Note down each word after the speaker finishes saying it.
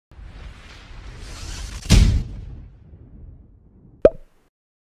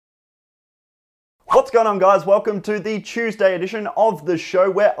What's going on, guys? Welcome to the Tuesday edition of the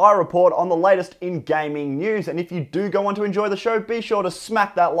show where I report on the latest in gaming news. And if you do go on to enjoy the show, be sure to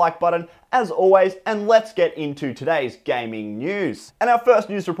smack that like button as always, and let's get into today's gaming news. And our first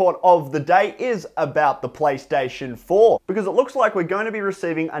news report of the day is about the PlayStation 4, because it looks like we're going to be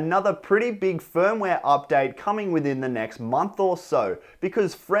receiving another pretty big firmware update coming within the next month or so,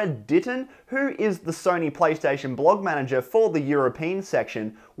 because Fred Ditton, who is the Sony PlayStation blog manager for the European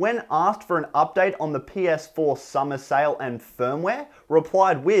section, when asked for an update on the PS4 summer sale and firmware,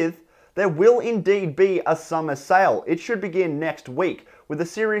 replied with, "There will indeed be a summer sale. It should begin next week, with a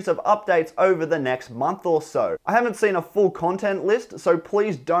series of updates over the next month or so. I haven't seen a full content list, so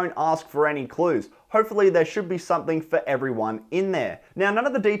please don't ask for any clues. Hopefully there should be something for everyone in there." Now, none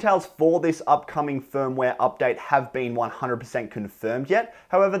of the details for this upcoming firmware update have been 100% confirmed yet.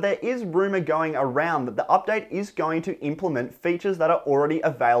 However, there is rumor going around that the update is going to implement features that are already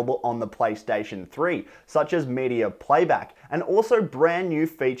available on the PlayStation 3, such as media playback, and also brand new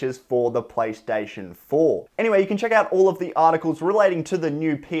features for the PlayStation 4. Anyway, you can check out all of the articles relating to the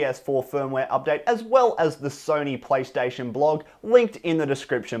new PS4 firmware update, as well as the Sony PlayStation blog, linked in the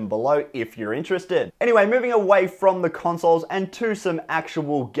description below if you're interested. Anyway, moving away from the consoles and to some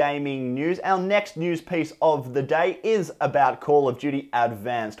actual gaming news, our next news piece of the day is about Call of Duty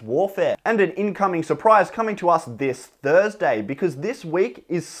Advanced Warfare, and an incoming surprise coming to us this Thursday, because this week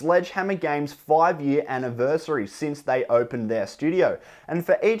is Sledgehammer Games' 5-year anniversary since they opened their studio, and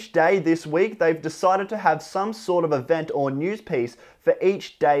for each day this week they've decided to have some sort of event or news piece for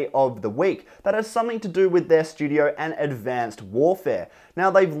each day of the week that has something to do with their studio and Advanced Warfare.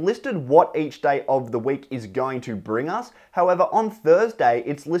 Now, they've listed what each day of the week is going to bring us. However, on Thursday,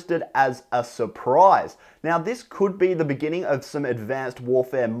 it's listed as a surprise. Now, this could be the beginning of some Advanced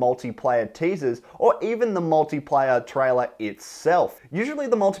Warfare multiplayer teasers, or even the multiplayer trailer itself. Usually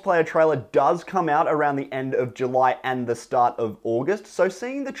the multiplayer trailer does come out around the end of July and the start of August, so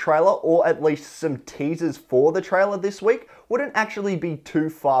seeing the trailer, or at least some teasers for the trailer this week, wouldn't actually be too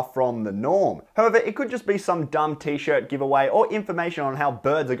far from the norm. However, it could just be some dumb t-shirt giveaway or information on how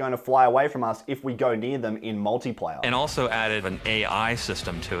birds are going to fly away from us if we go near them in multiplayer. And also added an AI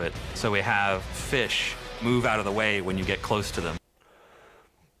system to it, so we have fish move out of the way when you get close to them.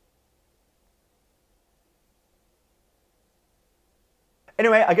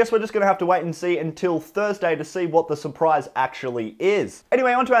 Anyway, I guess we're just going to have to wait and see until Thursday to see what the surprise actually is.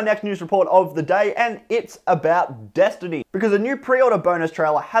 Anyway, on to our next news report of the day, and it's about Destiny, because a new pre-order bonus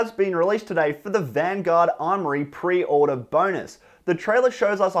trailer has been released today for the Vanguard Armory pre-order bonus. The trailer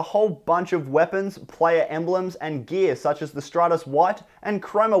shows us a whole bunch of weapons, player emblems, and gear such as the Stratus White and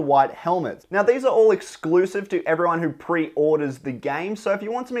Chroma White helmets. Now, these are all exclusive to everyone who pre-orders the game, so if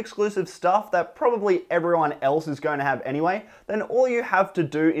you want some exclusive stuff that probably everyone else is going to have anyway, then all you have to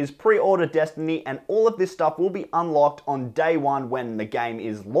do is pre-order Destiny, and all of this stuff will be unlocked on day one when the game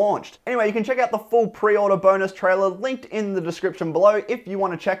is launched. Anyway, you can check out the full pre-order bonus trailer linked in the description below if you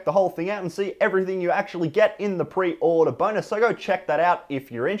want to check the whole thing out and see everything you actually get in the pre-order bonus, so go check that out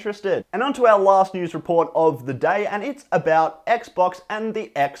if you're interested. And on to our last news report of the day, and it's about Xbox and the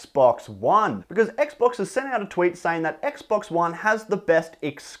Xbox One, because Xbox has sent out a tweet saying that Xbox One has the best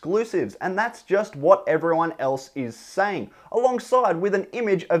exclusives, and that's just what everyone else is saying, alongside with an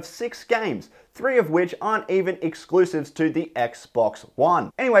image of 6 games, 3 of which aren't even exclusives to the Xbox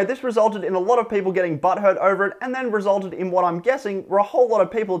One. Anyway, this resulted in a lot of people getting butthurt over it, and then resulted in what I'm guessing were a whole lot of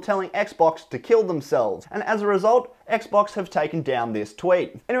people telling Xbox to kill themselves. And as a result, Xbox have taken down this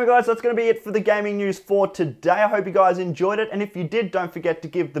tweet. Anyway, guys, that's going to be it for the gaming news for today. I hope you guys enjoyed it, and if you did, don't forget to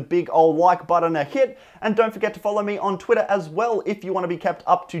give the big old like button a hit, and don't forget to follow me on Twitter as well if you want to be kept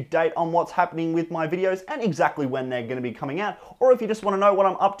up to date on what's happening with my videos and exactly when they're going to be coming out, or if you just want to know what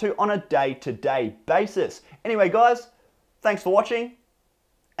I'm up to on a day-to-day basis. Anyway, guys, thanks for watching,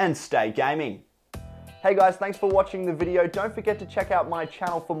 and stay gaming. Hey guys, thanks for watching the video. Don't forget to check out my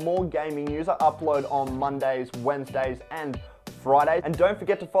channel for more gaming news. I upload on Mondays, Wednesdays, and Fridays. And don't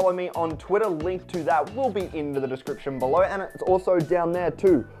forget to follow me on Twitter. Link to that will be in the description below, and it's also down there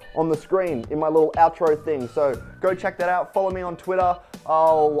too on the screen in my little outro thing. So go check that out. Follow me on Twitter.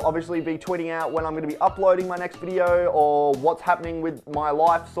 I'll obviously be tweeting out when I'm going to be uploading my next video, or what's happening with my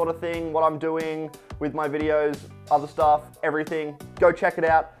life sort of thing, what I'm doing with my videos, other stuff, everything. Go check it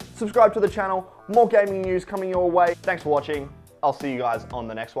out. Subscribe to the channel. More gaming news coming your way. Thanks for watching. I'll see you guys on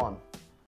the next one.